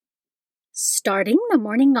Starting the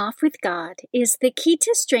morning off with God is the key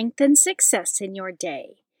to strength and success in your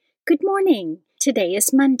day. Good morning. Today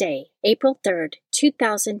is Monday, April 3rd,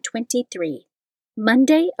 2023,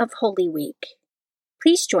 Monday of Holy Week.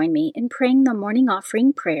 Please join me in praying the morning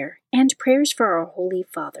offering prayer and prayers for our Holy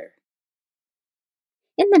Father.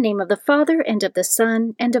 In the name of the Father, and of the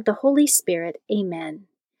Son, and of the Holy Spirit, Amen.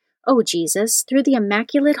 O Jesus, through the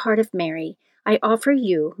Immaculate Heart of Mary, I offer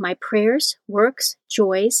you my prayers, works,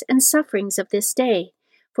 joys, and sufferings of this day,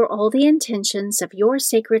 for all the intentions of your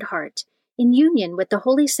Sacred Heart, in union with the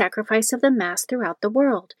holy sacrifice of the Mass throughout the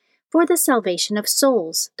world, for the salvation of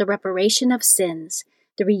souls, the reparation of sins,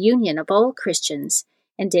 the reunion of all Christians,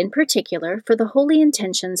 and in particular for the holy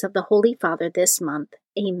intentions of the Holy Father this month.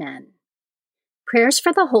 Amen. Prayers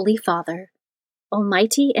for the Holy Father.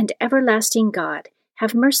 Almighty and everlasting God,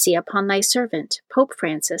 have mercy upon thy servant, Pope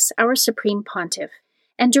Francis, our Supreme Pontiff,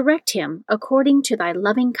 and direct him, according to thy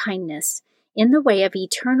loving kindness, in the way of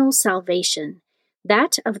eternal salvation,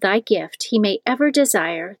 that of thy gift he may ever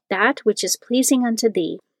desire that which is pleasing unto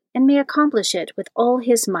thee, and may accomplish it with all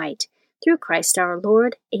his might, through Christ our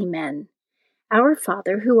Lord. Amen. Our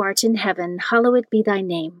Father, who art in heaven, hallowed be thy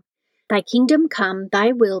name. Thy kingdom come,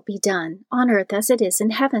 thy will be done, on earth as it is in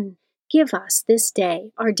heaven. Give us this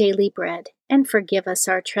day our daily bread, and forgive us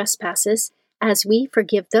our trespasses, as we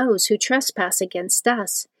forgive those who trespass against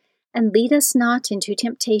us. And lead us not into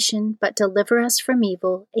temptation, but deliver us from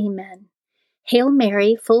evil. Amen. Hail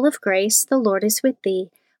Mary, full of grace, the Lord is with thee.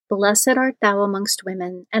 Blessed art thou amongst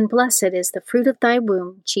women, and blessed is the fruit of thy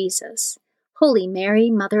womb, Jesus. Holy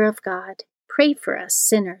Mary, Mother of God, pray for us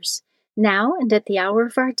sinners, now and at the hour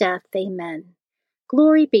of our death. Amen.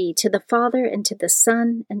 Glory be to the Father, and to the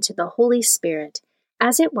Son, and to the Holy Spirit,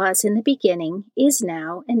 as it was in the beginning, is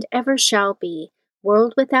now, and ever shall be,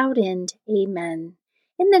 world without end. Amen.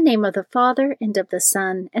 In the name of the Father, and of the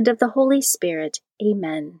Son, and of the Holy Spirit.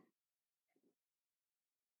 Amen.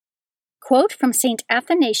 Quote from St.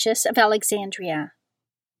 Athanasius of Alexandria.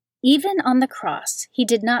 Even on the cross, he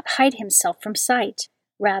did not hide himself from sight.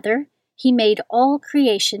 Rather, he made all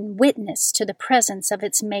creation witness to the presence of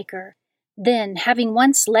its Maker. Then, having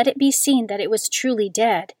once let it be seen that it was truly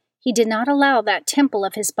dead, he did not allow that temple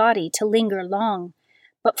of his body to linger long,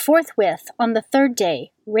 but forthwith, on the third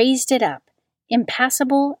day, raised it up,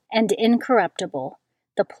 impassible and incorruptible,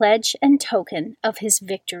 the pledge and token of his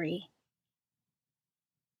victory.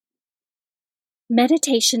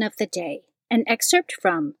 Meditation of the Day, an excerpt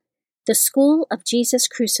from The School of Jesus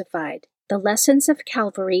Crucified, The Lessons of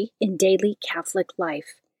Calvary in Daily Catholic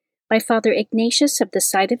Life, by Father Ignatius of the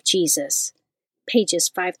Side of Jesus, pages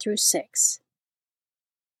 5-6.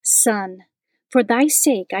 Son, for thy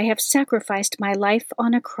sake I have sacrificed my life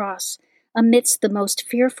on a cross, amidst the most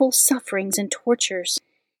fearful sufferings and tortures.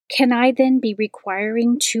 Can I then be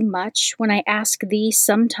requiring too much when I ask thee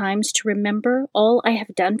sometimes to remember all I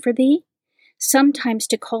have done for thee, sometimes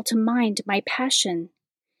to call to mind my passion?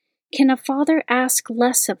 Can a father ask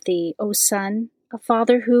less of thee, O Son, a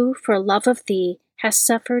father who, for love of thee, has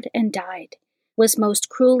suffered and died, was most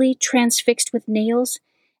cruelly transfixed with nails,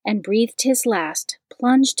 and breathed his last,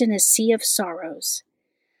 plunged in a sea of sorrows?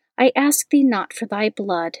 I ask thee not for thy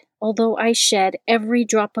blood, although I shed every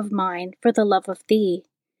drop of mine for the love of thee.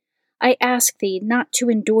 I ask thee not to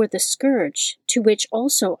endure the scourge, to which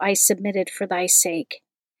also I submitted for thy sake.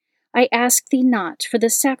 I ask thee not for the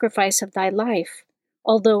sacrifice of thy life,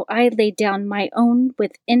 although I laid down my own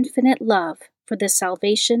with infinite love for the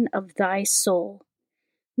salvation of thy soul.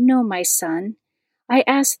 No, my Son, I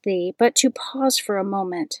ask thee but to pause for a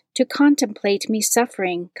moment, to contemplate me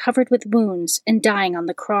suffering, covered with wounds, and dying on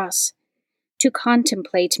the cross, to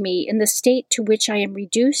contemplate me in the state to which I am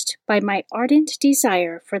reduced by my ardent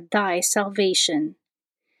desire for thy salvation.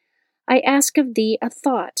 I ask of thee a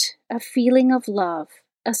thought, a feeling of love,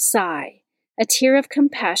 a sigh, a tear of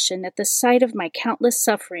compassion at the sight of my countless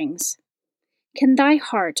sufferings. Can thy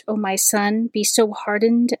heart, O my Son, be so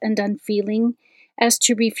hardened and unfeeling as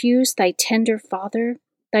to refuse thy tender Father,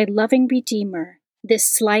 thy loving Redeemer, this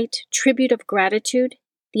slight tribute of gratitude,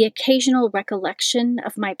 the occasional recollection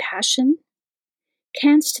of my passion?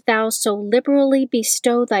 Canst thou so liberally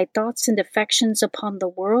bestow thy thoughts and affections upon the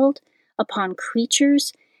world, upon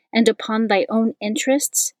creatures, and upon thy own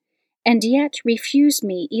interests, and yet refuse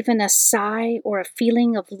me even a sigh or a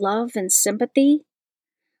feeling of love and sympathy?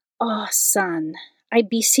 Ah, Son, I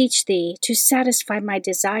beseech thee to satisfy my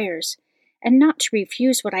desires, and not to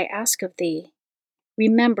refuse what I ask of thee.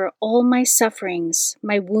 Remember all my sufferings,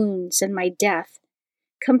 my wounds, and my death.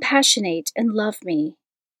 Compassionate and love me.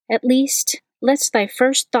 At least, let thy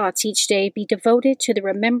first thoughts each day be devoted to the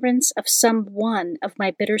remembrance of some one of my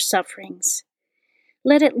bitter sufferings.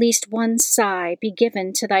 Let at least one sigh be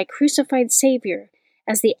given to thy crucified Savior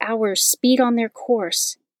as the hours speed on their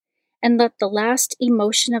course, and let the last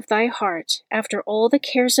emotion of thy heart, after all the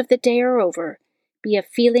cares of the day are over, be a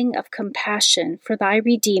feeling of compassion for thy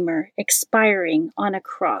Redeemer expiring on a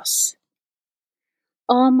cross.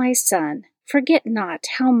 Ah, my son, forget not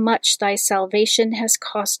how much thy salvation has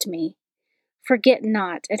cost me. Forget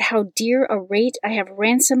not at how dear a rate I have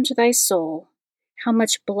ransomed thy soul, how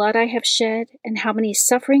much blood I have shed, and how many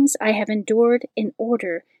sufferings I have endured in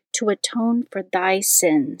order to atone for thy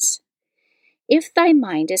sins. If thy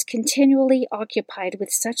mind is continually occupied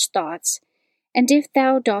with such thoughts, and if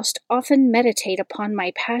thou dost often meditate upon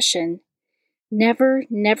my passion, never,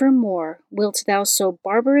 never more wilt thou so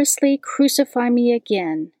barbarously crucify me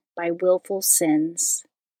again by wilful sins.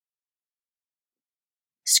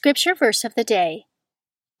 Scripture verse of the day.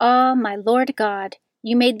 Ah, my Lord God,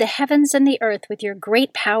 you made the heavens and the earth with your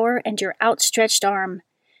great power and your outstretched arm.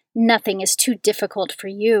 Nothing is too difficult for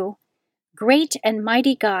you. Great and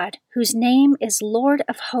mighty God, whose name is Lord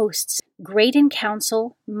of hosts, great in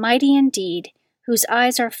counsel, mighty in deed, whose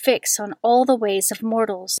eyes are fixed on all the ways of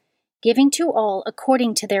mortals, giving to all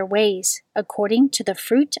according to their ways, according to the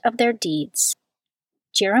fruit of their deeds.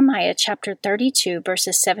 Jeremiah chapter 32,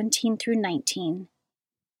 verses 17 through 19.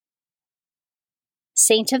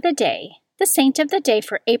 Saint of the Day. The saint of the day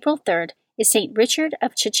for April 3rd is Saint Richard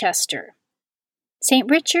of Chichester. Saint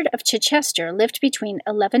Richard of Chichester lived between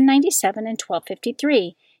 1197 and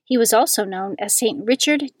 1253. He was also known as Saint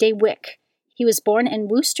Richard de Wyck. He was born in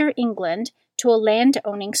Worcester, England, to a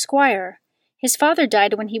land-owning squire. His father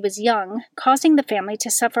died when he was young, causing the family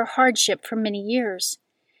to suffer hardship for many years.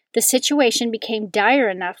 The situation became dire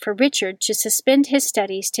enough for Richard to suspend his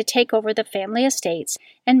studies to take over the family estates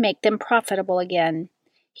and make them profitable again.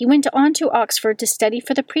 He went on to Oxford to study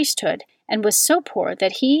for the priesthood, and was so poor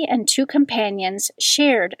that he and two companions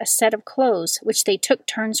shared a set of clothes which they took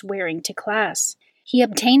turns wearing to class. He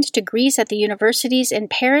obtained degrees at the universities in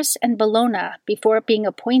Paris and Bologna before being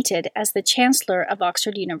appointed as the Chancellor of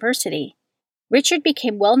Oxford University. Richard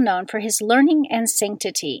became well known for his learning and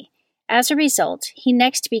sanctity. As a result, he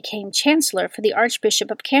next became Chancellor for the Archbishop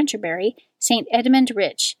of Canterbury, St. Edmund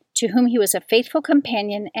Rich, to whom he was a faithful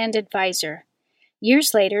companion and advisor.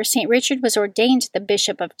 Years later, St. Richard was ordained the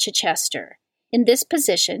Bishop of Chichester. In this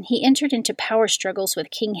position, he entered into power struggles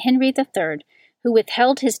with King Henry III, who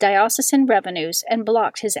withheld his diocesan revenues and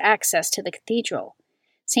blocked his access to the cathedral.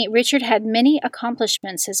 St. Richard had many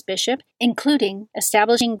accomplishments as bishop, including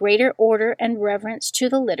establishing greater order and reverence to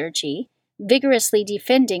the liturgy, vigorously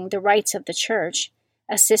defending the rights of the Church,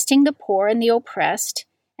 assisting the poor and the oppressed,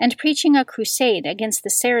 and preaching a crusade against the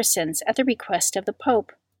Saracens at the request of the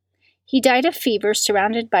Pope. He died of fever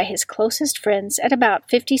surrounded by his closest friends at about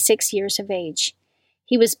 56 years of age.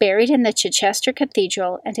 He was buried in the Chichester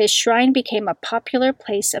Cathedral, and his shrine became a popular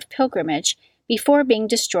place of pilgrimage before being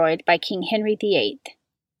destroyed by King Henry VIII.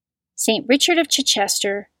 St. Richard of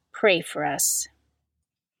Chichester, pray for us.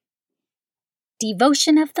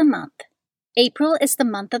 Devotion of the Month. April is the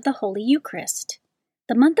month of the Holy Eucharist.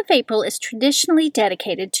 The month of April is traditionally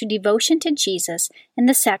dedicated to devotion to Jesus in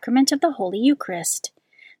the sacrament of the Holy Eucharist.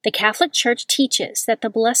 The Catholic Church teaches that the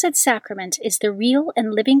Blessed Sacrament is the real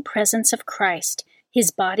and living presence of Christ, his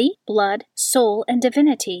body, blood, soul, and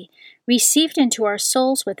divinity, received into our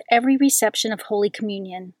souls with every reception of Holy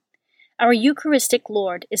Communion. Our Eucharistic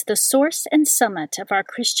Lord is the source and summit of our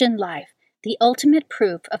Christian life, the ultimate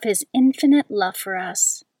proof of his infinite love for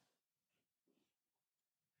us.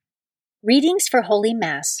 Readings for Holy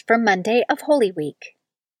Mass for Monday of Holy Week.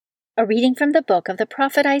 A reading from the book of the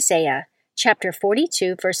prophet Isaiah, chapter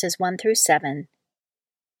 42, verses 1 through 7.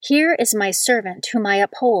 Here is my servant whom I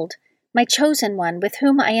uphold, my chosen one with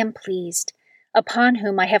whom I am pleased, upon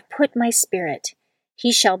whom I have put my spirit.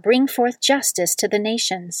 He shall bring forth justice to the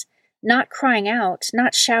nations, not crying out,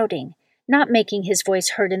 not shouting, not making his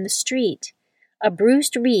voice heard in the street. A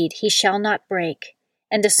bruised reed he shall not break,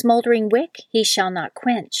 and a smoldering wick he shall not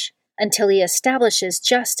quench, until he establishes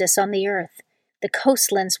justice on the earth. The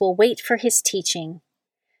coastlands will wait for his teaching.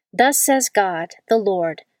 Thus says God, the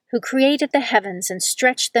Lord, who created the heavens and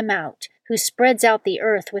stretched them out, who spreads out the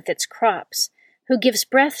earth with its crops, who gives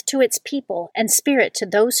breath to its people and spirit to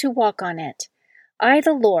those who walk on it. I,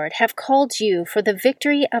 the Lord, have called you for the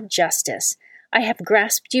victory of justice. I have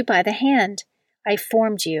grasped you by the hand. I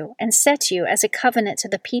formed you and set you as a covenant to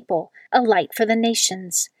the people, a light for the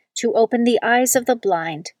nations, to open the eyes of the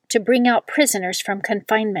blind, to bring out prisoners from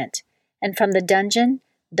confinement, and from the dungeon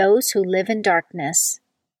those who live in darkness.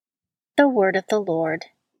 The word of the Lord.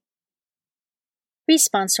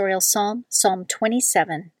 Responsorial Psalm, Psalm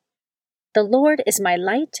 27. The Lord is my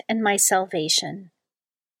light and my salvation.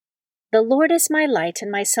 The Lord is my light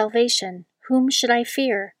and my salvation. Whom should I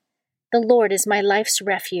fear? The Lord is my life's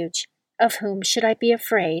refuge. Of whom should I be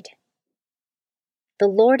afraid? The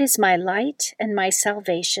Lord is my light and my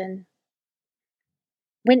salvation.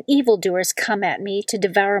 When evildoers come at me to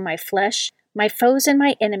devour my flesh, my foes and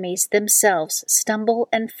my enemies themselves stumble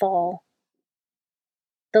and fall.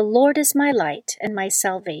 The Lord is my light and my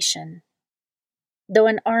salvation. Though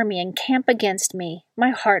an army encamp against me, my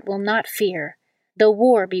heart will not fear. Though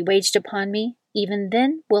war be waged upon me, even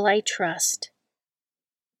then will I trust.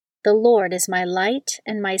 The Lord is my light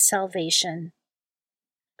and my salvation.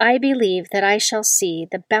 I believe that I shall see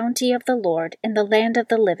the bounty of the Lord in the land of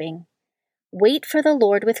the living. Wait for the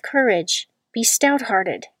Lord with courage. Be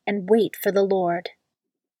stout-hearted and wait for the Lord.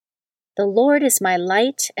 The Lord is my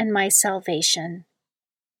light and my salvation.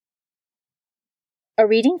 A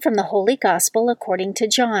reading from the Holy Gospel according to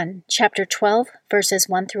John, chapter 12, verses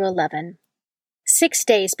 1 through 11. 6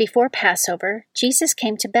 days before Passover, Jesus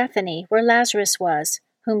came to Bethany, where Lazarus was,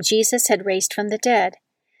 whom Jesus had raised from the dead.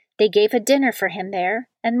 They gave a dinner for him there,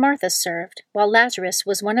 and Martha served, while Lazarus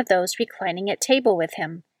was one of those reclining at table with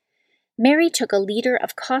him. Mary took a liter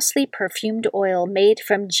of costly perfumed oil made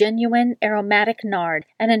from genuine aromatic nard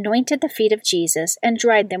and anointed the feet of Jesus and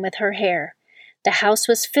dried them with her hair. The house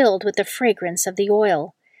was filled with the fragrance of the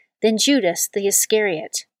oil. Then Judas the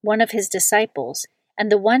Iscariot, one of his disciples,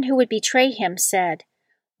 and the one who would betray him, said,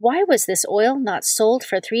 "Why was this oil not sold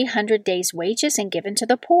for 300 days' wages and given to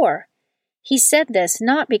the poor?" He said this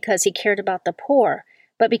not because he cared about the poor,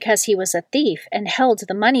 but because he was a thief and held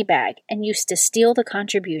the money bag and used to steal the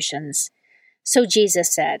contributions. So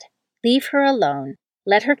Jesus said, "Leave her alone.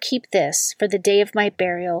 Let her keep this for the day of my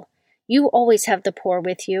burial. You always have the poor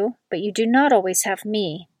with you, but you do not always have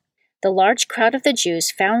me." The large crowd of the Jews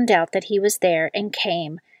found out that he was there and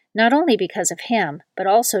came, not only because of him, but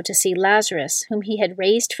also to see Lazarus, whom he had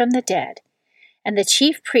raised from the dead. And the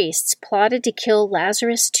chief priests plotted to kill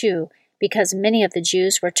Lazarus too, because many of the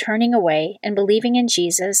Jews were turning away and believing in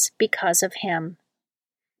Jesus because of him.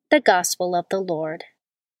 The Gospel of the Lord.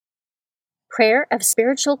 Prayer of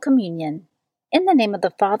Spiritual Communion. In the name of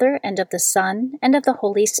the Father, and of the Son, and of the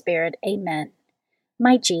Holy Spirit. Amen.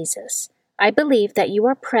 My Jesus, I believe that you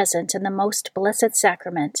are present in the most blessed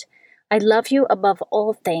sacrament. I love you above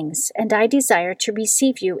all things, and I desire to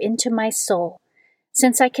receive you into my soul.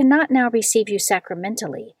 Since I cannot now receive you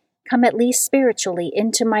sacramentally, come at least spiritually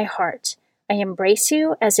into my heart. I embrace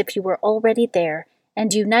you as if you were already there,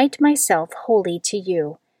 and unite myself wholly to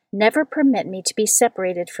you. Never permit me to be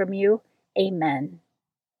separated from you. Amen.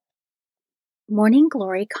 Morning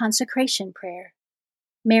Glory Consecration Prayer.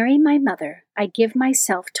 Mary, my mother, I give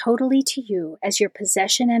myself totally to you as your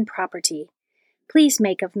possession and property. Please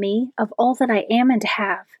make of me, of all that I am and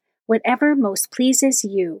have, whatever most pleases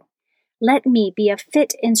you. Let me be a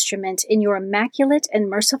fit instrument in your immaculate and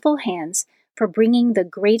merciful hands for bringing the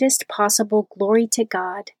greatest possible glory to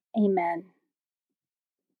God. Amen.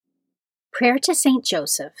 Prayer to Saint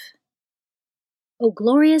Joseph. O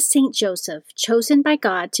glorious Saint Joseph, chosen by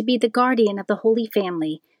God to be the guardian of the Holy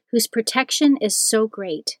Family, whose protection is so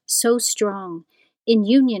great, so strong, in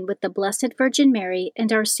union with the Blessed Virgin Mary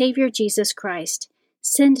and our Savior Jesus Christ,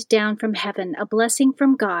 send down from heaven a blessing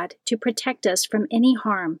from God to protect us from any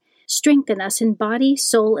harm, strengthen us in body,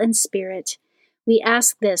 soul, and spirit. We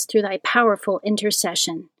ask this through thy powerful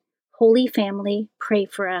intercession. Holy Family, pray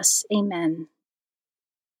for us. Amen.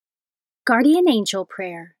 Guardian Angel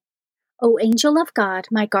Prayer. O angel of God,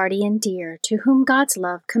 my guardian dear, to whom God's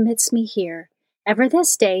love commits me here, ever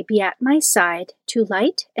this day be at my side, to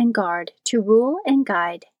light and guard, to rule and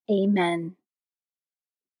guide. Amen.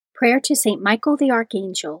 Prayer to Saint Michael the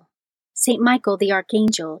Archangel. Saint Michael the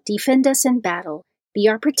Archangel, defend us in battle, be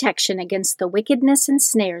our protection against the wickedness and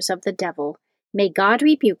snares of the devil. May God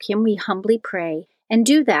rebuke him, we humbly pray, and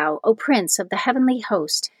do thou, O Prince of the heavenly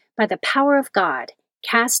host, by the power of God,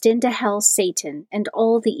 cast into hell Satan and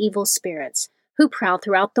all the evil spirits who prowl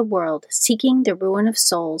throughout the world, seeking the ruin of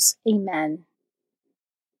souls. Amen.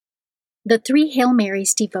 The Three Hail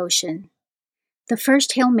Marys Devotion. The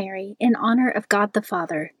first Hail Mary, in honor of God the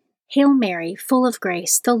Father. Hail Mary, full of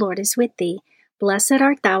grace, the Lord is with thee. Blessed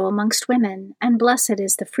art thou amongst women, and blessed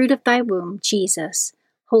is the fruit of thy womb, Jesus.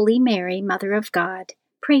 Holy Mary, Mother of God,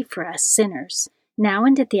 pray for us sinners, now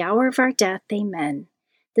and at the hour of our death. Amen.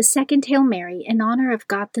 The second Hail Mary, in honor of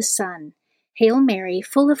God the Son. Hail Mary,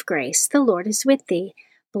 full of grace, the Lord is with thee.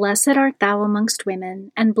 Blessed art thou amongst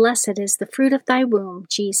women, and blessed is the fruit of thy womb,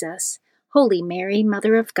 Jesus. Holy Mary,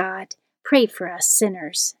 Mother of God, pray for us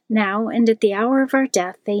sinners, now and at the hour of our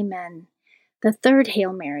death. Amen. The third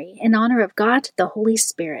Hail Mary, in honor of God the Holy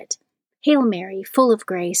Spirit. Hail Mary, full of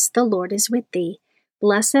grace, the Lord is with thee.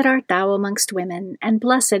 Blessed art thou amongst women, and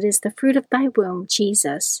blessed is the fruit of thy womb,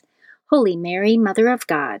 Jesus. Holy Mary, Mother of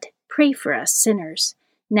God, pray for us sinners,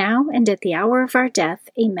 now and at the hour of our death.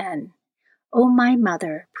 Amen. O my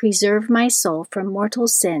Mother, preserve my soul from mortal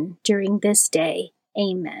sin during this day.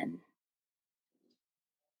 Amen.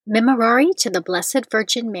 Memorare to the Blessed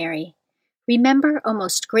Virgin Mary. Remember, O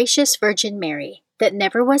most gracious Virgin Mary, that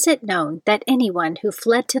never was it known that anyone who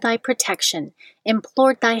fled to thy protection,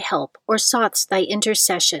 implored thy help, or sought thy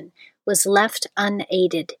intercession, was left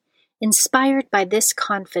unaided. Inspired by this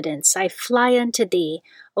confidence, I fly unto thee,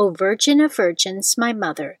 O Virgin of Virgins, my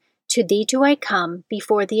Mother. To thee do I come,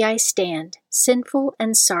 before thee I stand, sinful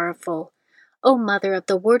and sorrowful. O Mother of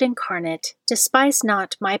the Word incarnate, despise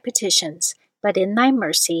not my petitions, but in thy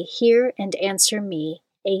mercy hear and answer me.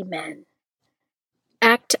 Amen.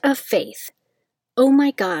 Act of Faith. O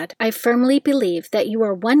my God, I firmly believe that you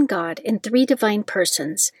are one God in three divine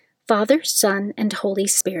persons, Father, Son, and Holy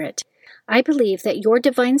Spirit. I believe that your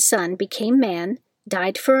divine Son became man,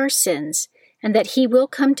 died for our sins, and that he will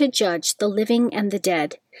come to judge the living and the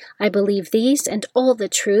dead. I believe these and all the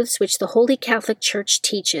truths which the Holy Catholic Church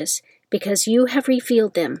teaches, because you have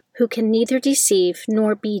revealed them, who can neither deceive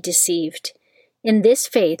nor be deceived. In this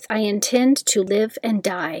faith I intend to live and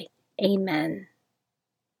die. Amen.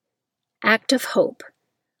 Act of Hope.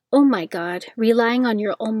 O my God, relying on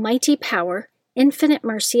your almighty power, infinite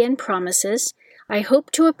mercy, and promises, I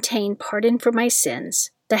hope to obtain pardon for my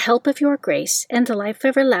sins, the help of your grace, and the life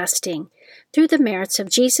everlasting, through the merits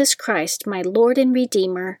of Jesus Christ, my Lord and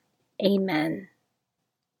Redeemer. Amen.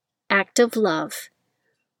 Act of Love.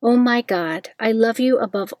 O my God, I love you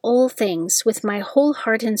above all things with my whole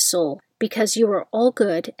heart and soul, because you are all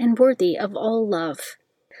good and worthy of all love.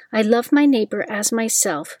 I love my neighbor as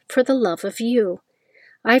myself for the love of you.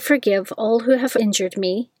 I forgive all who have injured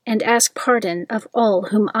me, and ask pardon of all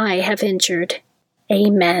whom I have injured.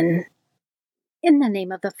 Amen. In the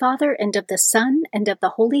name of the Father, and of the Son, and of the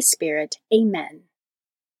Holy Spirit. Amen.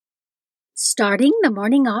 Starting the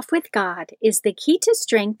morning off with God is the key to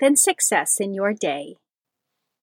strength and success in your day.